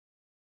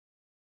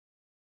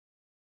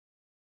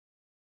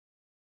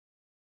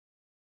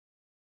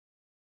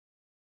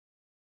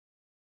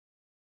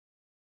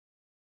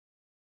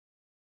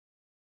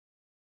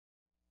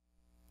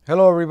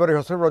Hello everybody,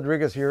 Jose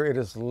Rodriguez here. It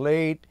is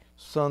late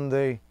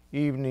Sunday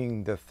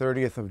evening, the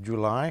 30th of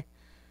July.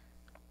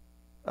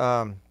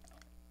 I'm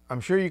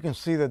sure you can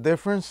see the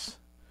difference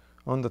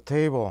on the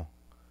table.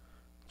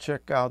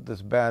 Check out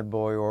this bad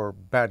boy or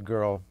bad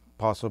girl,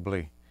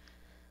 possibly.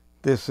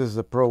 This is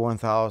the Pro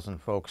 1000,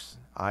 folks.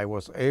 I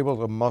was able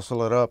to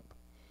muscle it up.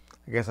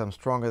 I guess I'm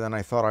stronger than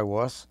I thought I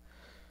was.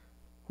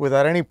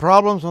 Without any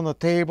problems on the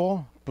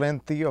table,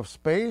 plenty of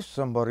space.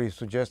 Somebody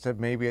suggested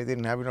maybe I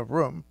didn't have enough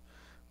room,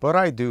 but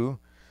I do.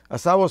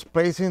 As I was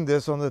placing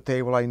this on the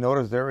table, I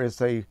noticed there is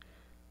a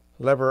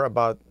lever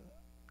about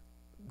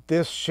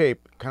this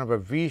shape, kind of a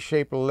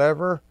V-shaped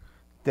lever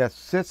that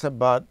sits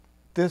about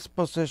this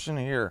position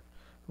here,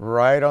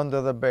 right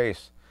under the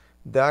base.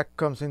 That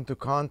comes into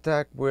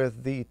contact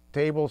with the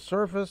table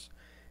surface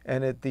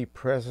and it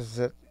depresses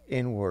it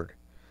inward.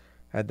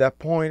 At that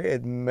point,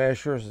 it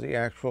measures the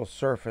actual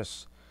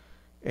surface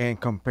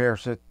and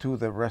compares it to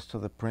the rest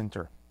of the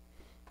printer.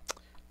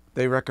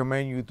 They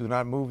recommend you do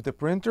not move the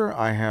printer.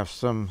 I have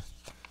some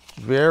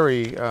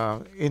very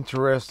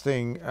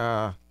interesting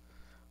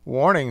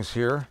warnings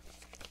here.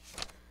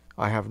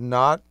 I have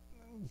not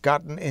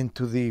gotten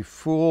into the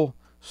full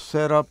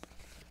setup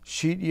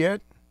sheet yet.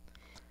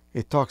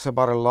 It talks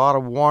about a lot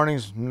of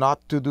warnings,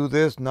 not to do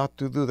this, not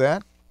to do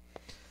that.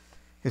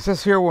 It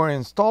says here, we're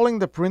installing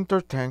the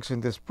printer tanks in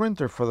this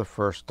printer for the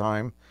first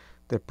time.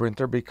 The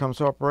printer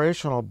becomes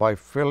operational by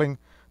filling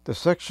the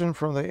section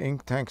from the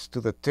ink tanks to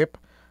the tip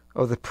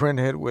of the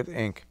printhead with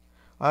ink.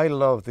 I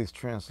love these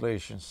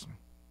translations.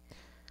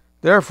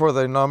 Therefore,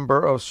 the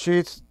number of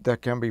sheets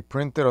that can be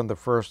printed on the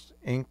first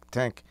ink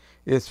tank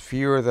is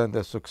fewer than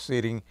the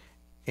succeeding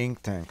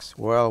ink tanks.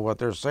 Well, what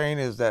they're saying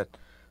is that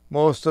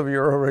most of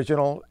your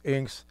original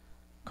inks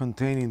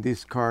containing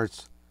these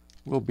cards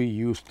will be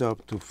used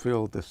up to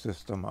fill the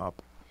system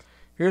up.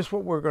 Here's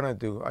what we're going to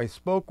do. I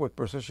spoke with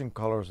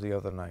PrecisioColors the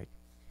other night,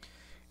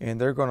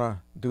 and they're going to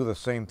do the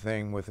same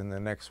thing within the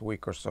next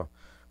week or so.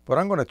 But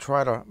I'm going to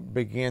try to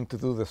begin to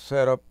do the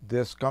setup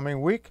this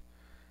coming week.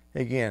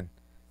 Again,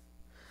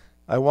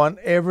 I want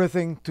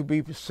everything to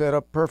be set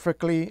up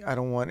perfectly. I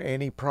don't want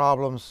any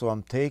problems, so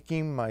I'm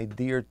taking my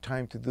dear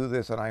time to do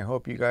this, and I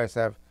hope you guys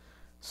have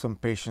some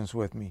patience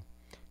with me.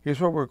 Here's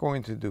what we're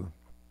going to do.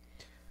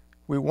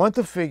 We want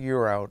to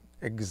figure out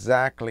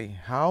exactly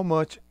how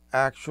much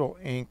actual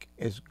ink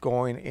is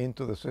going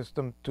into the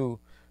system to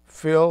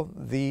fill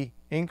the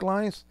ink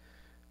lines,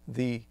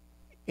 the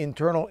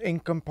internal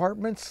ink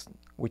compartments,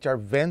 which are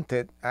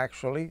vented.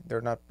 Actually, they're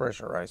not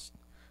pressurized,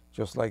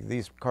 just like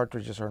these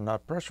cartridges are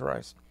not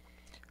pressurized.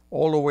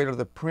 All the way to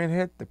the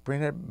printhead. The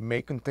printhead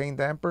may contain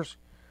dampers.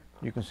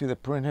 You can see the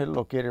printhead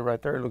located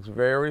right there. It looks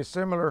very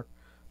similar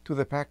to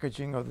the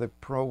packaging of the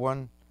Pro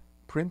 1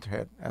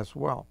 printhead as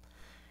well.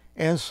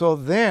 And so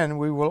then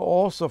we will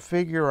also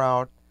figure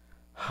out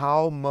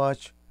how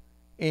much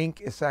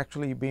ink is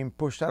actually being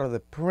pushed out of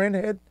the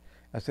printhead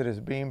as it is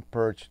being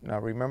purged. Now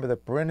remember, the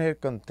printhead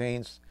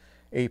contains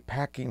a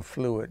packing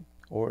fluid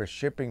or a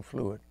shipping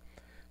fluid.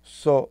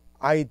 So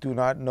I do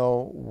not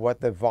know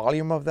what the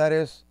volume of that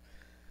is.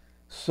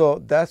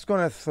 So that's going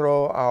to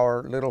throw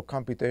our little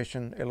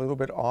computation a little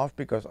bit off,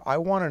 because I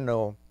want to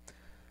know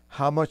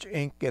how much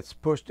ink gets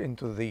pushed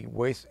into the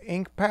waste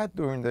ink pad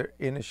during the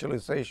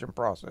initialization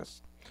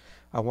process.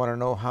 I want to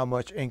know how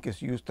much ink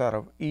is used out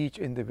of each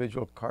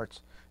individual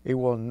carts. It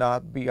will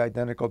not be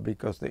identical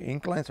because the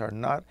ink lines are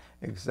not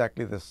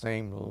exactly the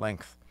same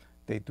length.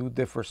 They do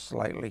differ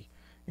slightly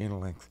in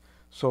length.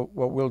 So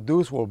what we'll do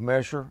is we'll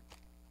measure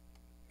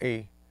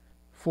a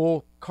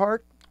full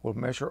cart. We'll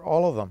measure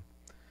all of them.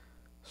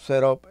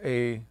 Set up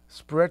a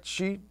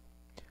spreadsheet.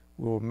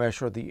 We'll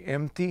measure the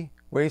empty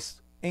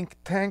waste ink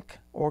tank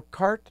or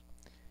cart.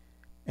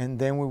 And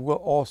then we will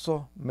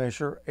also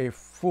measure a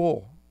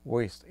full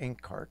waste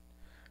ink cart,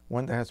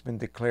 one that has been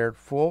declared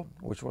full,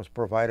 which was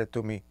provided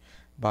to me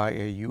by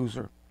a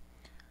user.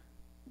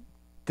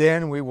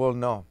 Then we will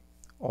know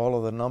all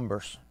of the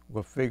numbers.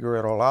 We'll figure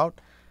it all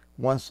out.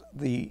 Once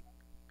the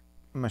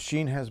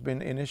machine has been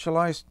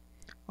initialized,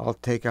 I'll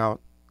take out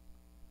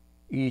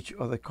each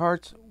of the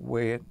carts,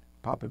 weigh it,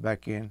 pop it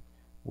back in,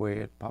 weigh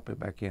it, pop it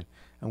back in,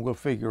 and we'll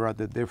figure out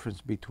the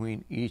difference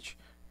between each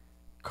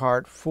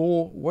cart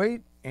full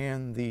weight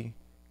and the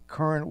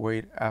current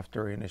weight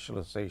after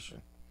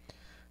initialization.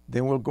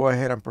 Then we'll go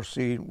ahead and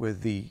proceed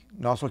with the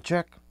nozzle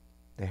check,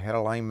 the head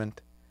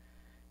alignment,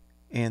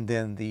 and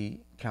then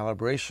the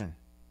calibration.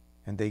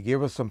 And they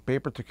give us some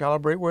paper to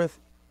calibrate with.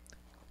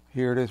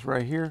 Here it is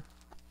right here.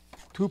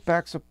 2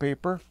 packs of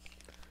paper.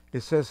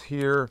 It says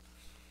here,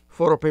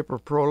 Photo Paper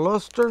Pro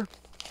Luster.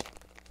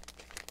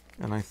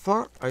 And I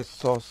thought I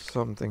saw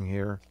something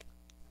here.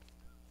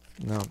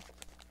 No.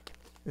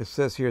 It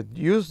says here,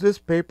 use this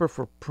paper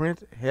for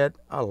print head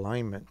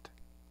alignment.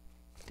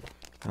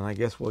 And I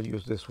guess we'll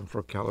use this one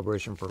for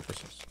calibration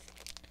purposes.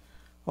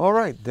 All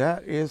right,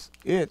 that is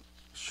it.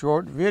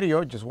 Short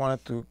video. Just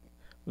wanted to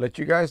let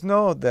you guys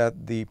know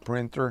that the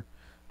printer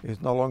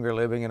is no longer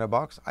living in a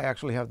box. I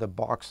actually have the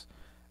box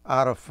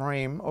out of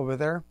frame over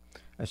there.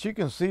 As you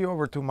can see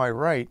over to my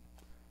right,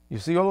 you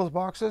see all those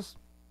boxes?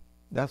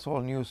 That's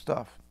all new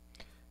stuff.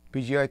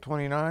 PGI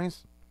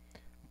 29s,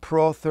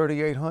 Pro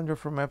 3800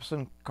 from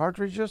Epson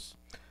cartridges.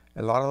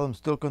 A lot of them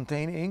still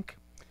contain ink.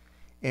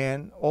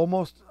 And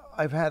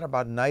I've had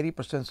about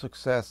 90%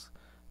 success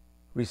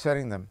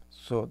resetting them.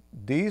 So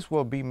these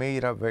will be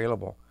made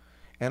available.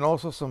 And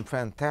also some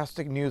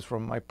fantastic news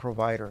from my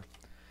provider.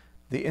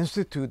 The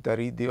institute that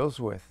he deals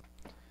with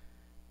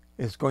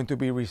is going to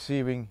be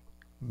receiving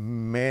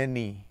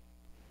many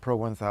Pro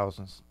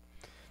 1000s.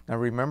 Now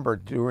remember,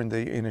 during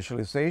the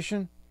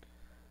initialization,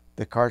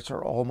 the cards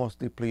are almost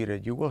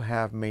depleted. You will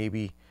have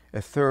maybe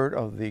a third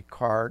of the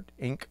card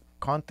ink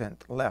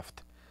content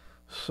left.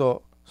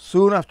 So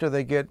soon after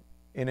they get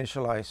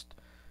initialized,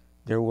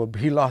 there will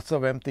be lots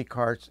of empty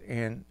cards,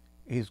 and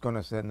he's going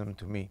to send them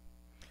to me.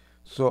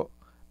 So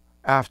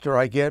after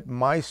I get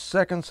my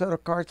second set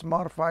of cards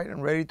modified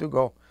and ready to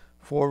go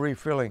for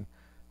refilling,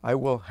 I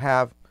will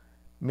have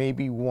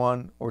maybe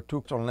 1 or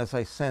 2, unless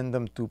I send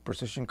them to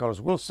Precisiocolors.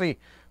 We'll see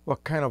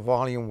what kind of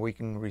volume we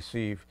can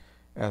receive,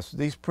 as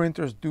these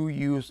printers do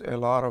use a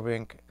lot of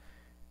ink,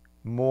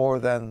 more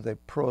than the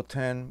Pro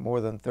 10,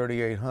 more than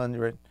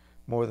 3800,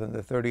 more than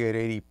the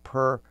 3880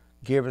 per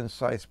given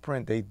size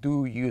print. They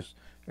do use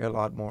a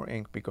lot more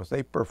ink because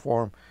they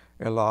perform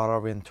a lot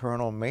of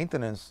internal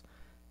maintenance.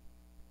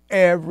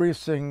 Every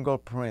single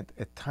print,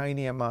 a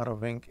tiny amount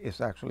of ink is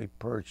actually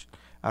purged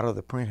out of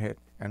the printhead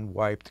and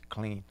wiped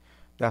clean.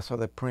 That's how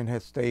the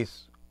printhead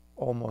stays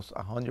almost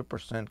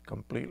 100%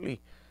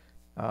 completely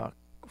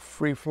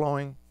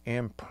free-flowing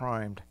and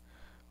primed.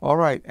 All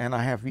right, and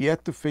I have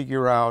yet to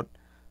figure out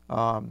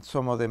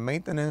some of the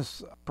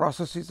maintenance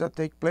processes that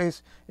take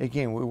place.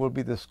 Again, we will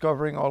be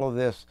discovering all of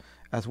this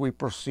as we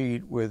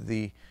proceed with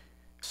the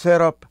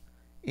setup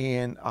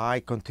and I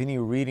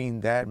continue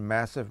reading that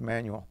massive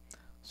manual.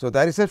 So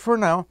that is it for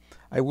now.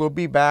 I will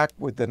be back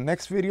with the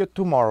next video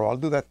tomorrow. I'll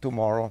do that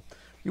tomorrow.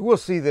 You will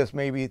see this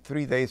maybe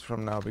 3 days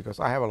from now because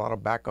I have a lot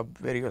of backup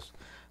videos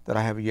that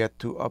I have yet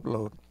to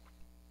upload.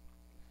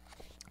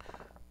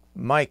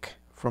 Mike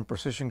from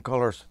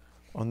Precisiocolors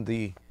on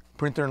the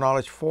Printer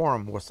Knowledge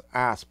Forum was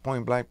asked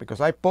point blank, because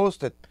I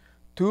posted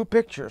 2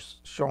 pictures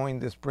showing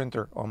this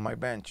printer on my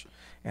bench,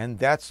 and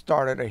that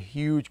started a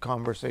huge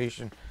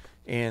conversation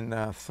in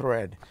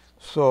thread.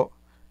 So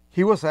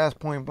he was asked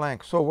point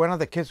blank, so when are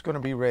the kits going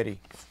to be ready?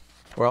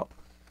 Well,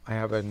 I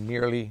have a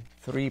nearly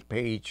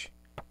 3-page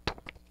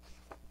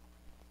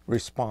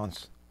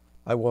response.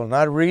 I will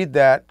not read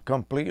that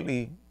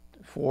completely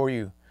for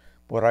you,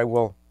 but I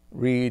will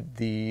read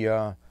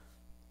the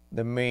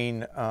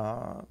main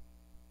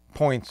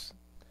points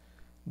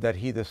that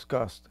he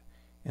discussed,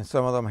 and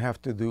some of them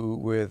have to do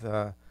with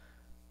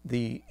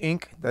the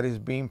ink that is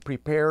being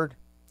prepared.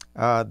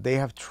 They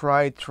have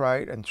tried,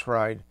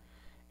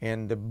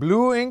 and the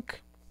blue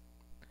ink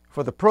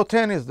for the Pro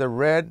 10 is the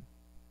red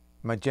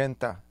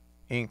magenta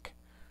ink.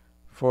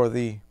 For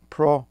the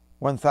Pro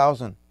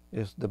 1000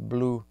 is the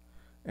blue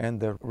and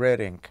the red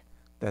ink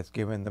that's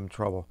giving them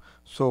trouble.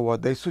 So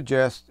what they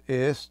suggest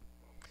is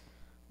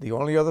the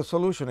only other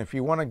solution, if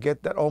you want to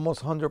get that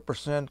almost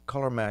 100%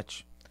 color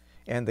match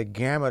and the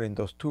gamut in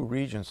those 2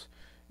 regions,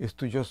 is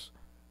to just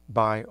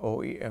buy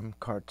OEM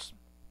cards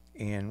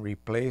and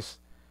replace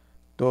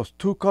those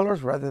 2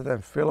 colors rather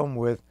than fill them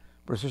with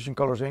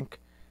Precisiocolors ink.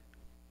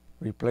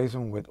 Replace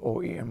them with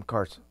OEM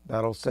cards.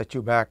 That'll set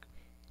you back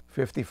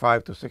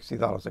 $55 to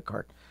 $60 a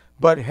card.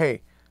 But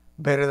hey,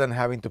 better than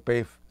having to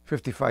pay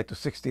 $55 to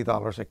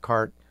 $60 a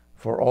card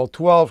for all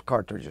 12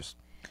 cartridges.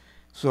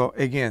 So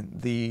again,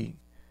 the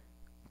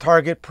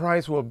target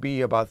price will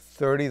be about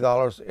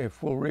 $30 a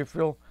full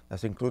refill.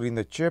 That's including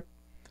the chip.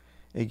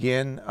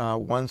 Again,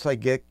 once I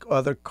get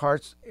other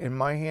cards in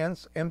my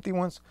hands, empty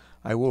ones,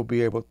 I will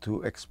be able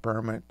to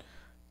experiment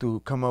to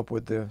come up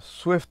with the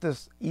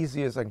swiftest,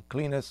 easiest, and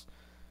cleanest,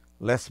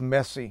 less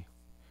messy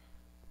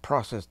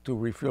process to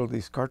refill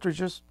these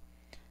cartridges.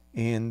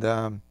 And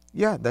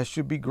yeah, that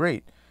should be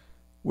great.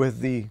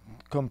 With the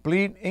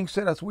complete ink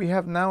set as we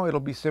have now, it'll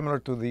be similar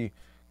to the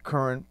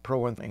current Pro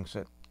 1 ink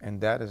set. And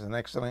that is an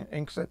excellent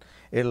ink set.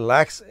 It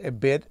lacks a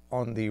bit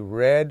on the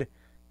red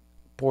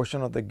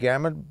portion of the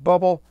gamut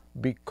bubble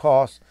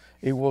because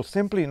it will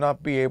simply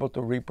not be able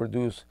to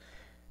reproduce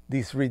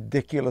these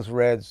ridiculous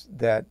reds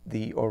that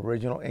the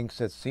original ink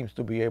set seems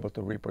to be able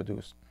to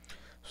reproduce.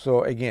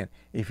 So again,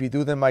 if you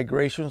do the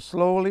migration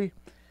slowly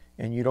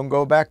and you don't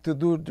go back to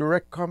do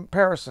direct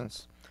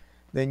comparisons,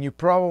 then you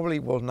probably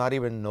will not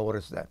even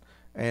notice that.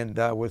 And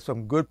with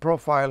some good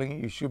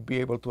profiling, you should be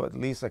able to at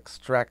least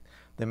extract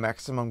the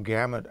maximum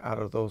gamut out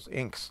of those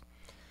inks.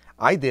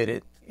 I did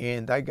it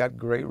and I got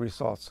great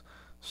results.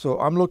 So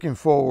I'm looking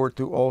forward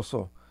to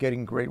also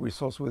getting great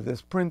results with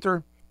this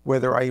printer,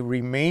 whether I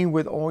remain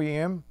with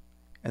OEM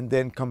and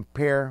then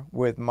compare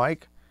with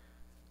Mike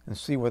and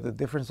see what the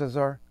differences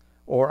are,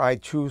 or I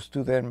choose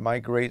to then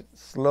migrate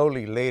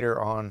slowly later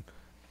on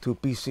to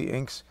PC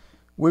inks.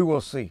 We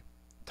will see.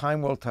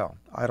 Time will tell.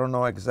 I don't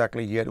know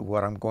exactly yet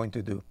what I'm going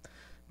to do,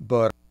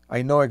 but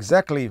I know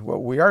exactly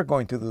what we are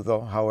going to do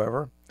though.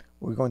 However,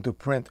 we're going to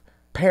print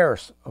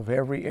pairs of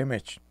every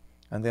image,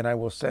 and then I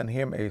will send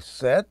him a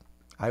set.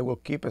 I will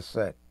keep a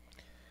set.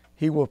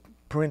 He will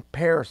print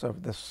pairs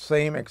of the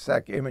same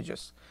exact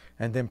images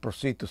and then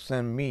proceed to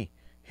send me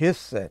his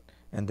set,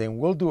 and then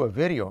we'll do a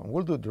video and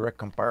we'll do a direct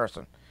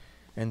comparison,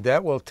 and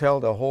that will tell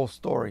the whole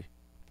story.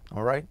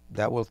 All right,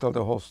 that will tell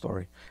the whole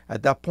story.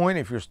 At that point,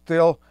 if you're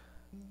still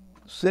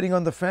sitting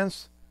on the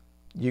fence,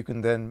 you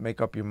can then make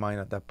up your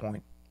mind at that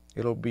point.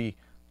 It'll be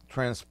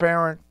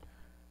transparent,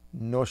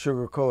 no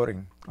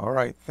sugarcoating. All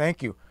right,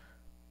 thank you.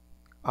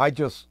 I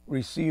just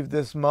received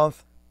this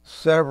month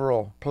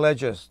several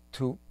pledges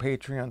to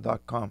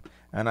patreon.com,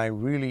 and I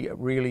really,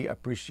 really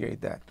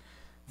appreciate that.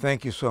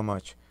 Thank you so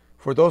much.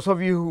 For those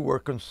of you who were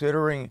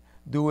considering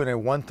doing a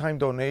one-time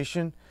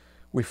donation,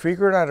 we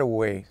figured out a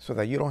way so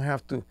that you don't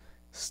have to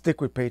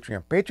stick with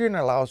Patreon. Patreon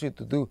allows you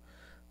to do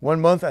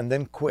 1 month and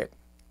then quit.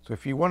 So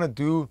if you want to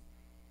do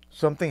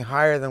something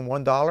higher than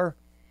 $1,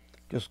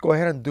 just go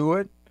ahead and do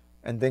it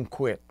and then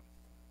quit.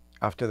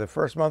 After the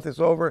first month is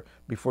over,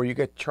 before you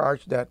get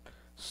charged that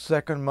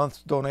second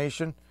month's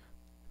donation,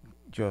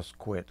 just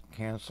quit,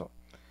 cancel.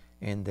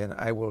 And then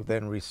I will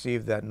then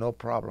receive that, no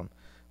problem.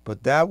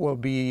 But that will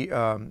be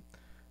a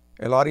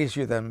lot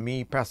easier than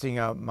me passing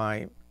out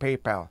my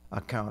PayPal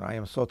account. I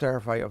am so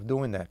terrified of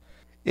doing that.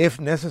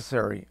 If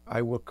necessary,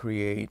 I will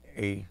create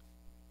a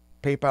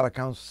PayPal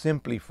account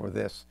simply for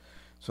this,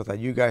 so that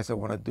you guys that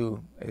want to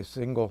do a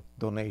single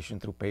donation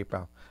through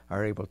PayPal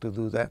are able to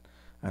do that.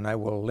 And I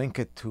will link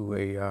it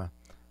to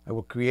I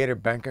will create a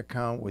bank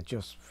account with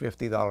just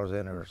 $50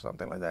 in it or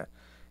something like that.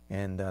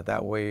 And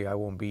that way I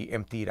won't be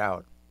emptied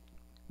out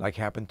like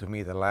happened to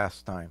me the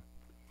last time.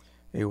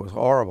 It was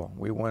horrible.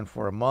 We went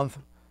for a month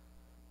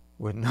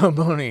with no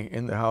money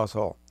in the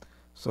household.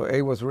 So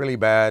it was really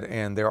bad,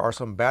 and there are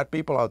some bad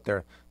people out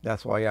there.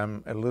 That's why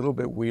I'm a little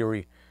bit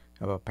weary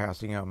about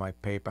passing out my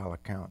PayPal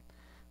account.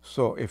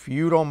 So if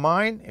you don't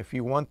mind, if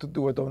you want to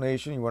do a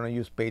donation, you want to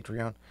use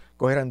Patreon,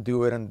 go ahead and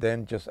do it, and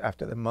then just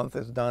after the month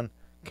is done,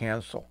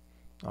 cancel.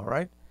 All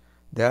right?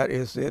 That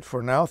is it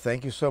for now.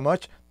 Thank you so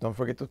much. Don't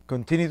forget to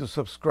continue to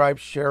subscribe,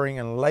 sharing,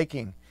 and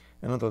liking.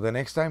 And until the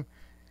next time,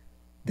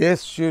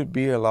 this should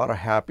be a lot of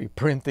happy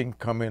printing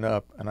coming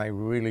up, and I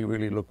really,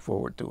 really look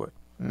forward to it.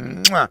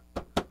 Mwah!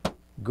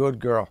 Good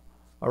girl.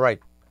 All right.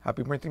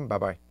 Happy printing.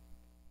 Bye-bye.